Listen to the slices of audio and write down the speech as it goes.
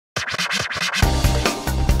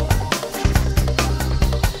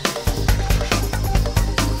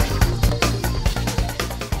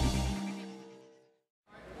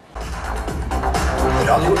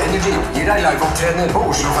gir deg liveopptredener på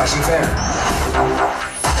Oslo Fashion Fair.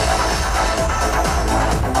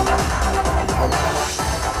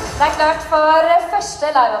 Det er klart for første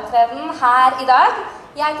liveopptreden her i dag.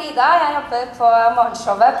 Jeg heter Ida, jeg jobber på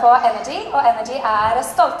morgenshowet på Energy, og Energy er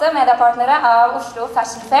stolte mediepartnere av Oslo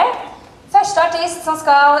Fashion Fair. Første artist som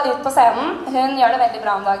skal ut på scenen, hun gjør det veldig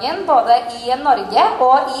bra om dagen, både i Norge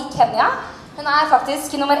og i Kenya. Hun er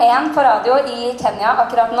faktisk nummer 1 på radio i Kenya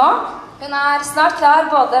akkurat nå. Hun er snart klar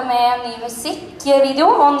både med ny musikkvideo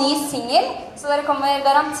og ny single, så dere kommer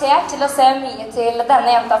garantert til å se mye til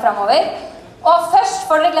denne jenta fremover. Og først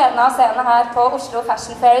får dere gleden av å se henne her på Oslo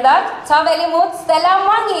Fashion Fair i dag. Ta vel imot Stella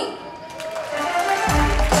Mwangi!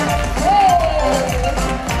 Hey!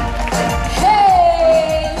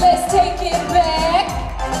 Hey! Let's take it back!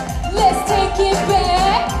 Let's take it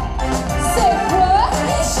back! Say what?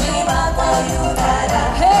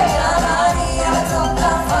 Hey!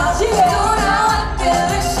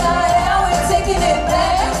 Yeah! We're taking it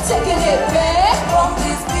back! Taking it back! From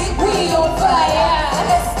this beat, we on fire!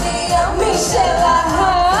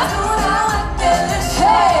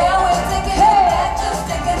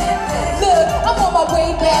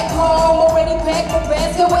 Back home, already packed my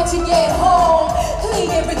bags, can't wait to get home.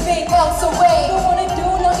 Leave everything else away. Don't wanna do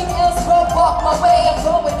nothing else but walk my way. I'm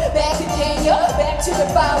going back to Kenya, back to the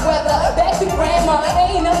fine weather, back to grandma.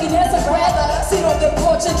 Ain't nothing else I'd rather sit on the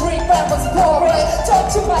porch and drink rappers porridge. Talk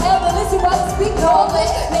to my elder, listen while I speak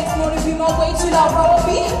knowledge. Next morning be my way to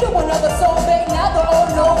Nairobi. Do another song back now, they all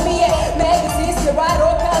know me. And magazines can write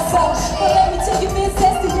all kinds of shit. But let me tell you this,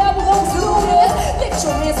 that's the y'all belong to this. Lift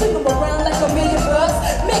your hands, flip them around like $1 million bucks.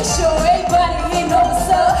 Make sure everybody here knows what's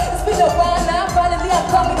up. It's been a while now, finally I'm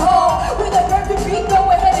coming home. With a perfect beat, go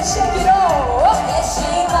ahead and shake it off. Hey!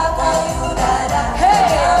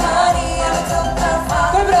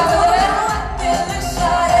 Give it up, man.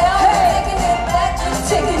 Hey!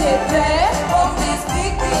 Taking it back. From this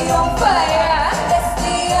beat, we on fire.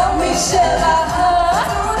 Michelle,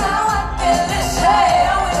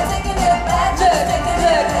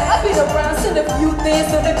 I've been around, seen a few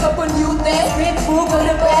things, done a couple new things. Been through, but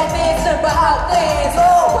the bad things, never out things.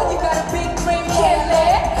 When you got a big dream, can't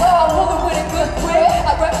let. I'm holding with a good way.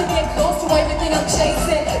 I rap to get close to everything I'm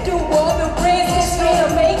chasing. Do all the rings, history to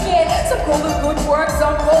make it. Some call it good work,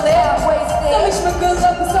 some call it wasted. Some wish me good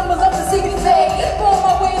luck, but some will love to see me fade. On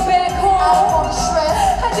my way back home, I don't wanna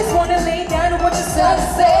stress. I just wanna lay down and watch the sun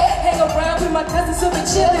set. Hang around with my cousins who be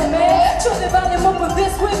chillin', man. Turn the volume up with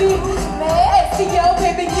this with me, man. STL,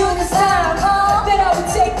 baby, you this time, then I would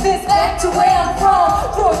take this back to where I'm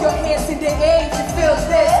from. Throw your hands in the air if you feel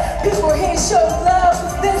this. People here show love,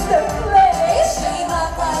 is this the place?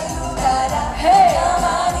 Hey!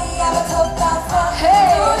 Hey!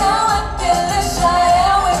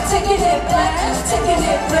 We're taking it back, taking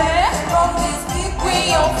it back. From this beat, we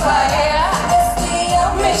on fire.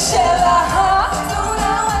 Michelle,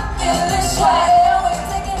 we're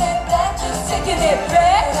taking it back, just taking it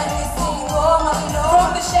back. From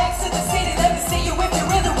the shacks to the city, let me see you if you're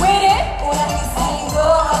really with it.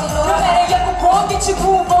 No matter your wrong, get your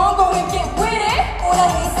groove on, go and get with it.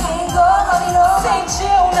 Say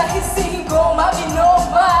chill, una hisingo, mami no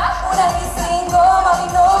ma.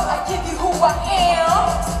 I give you who I am.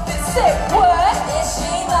 Then say what?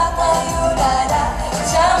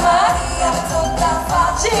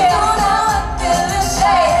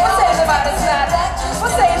 Hey, what's saying about this side?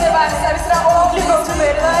 What's saying about this side? It's not all you go to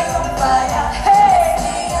it, like. Hey,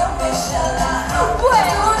 what?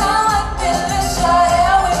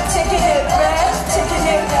 Taking it back, taking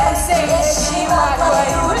it back. I'm saying she might call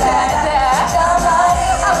you that.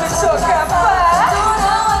 I've been talking about.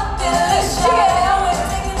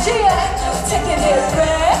 Taking it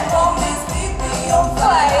back.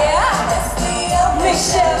 Fire.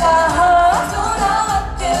 Michelle,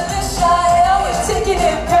 taking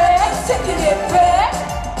it back, taking it back.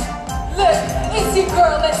 Look, it's your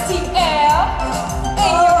girl, STL.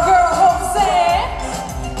 And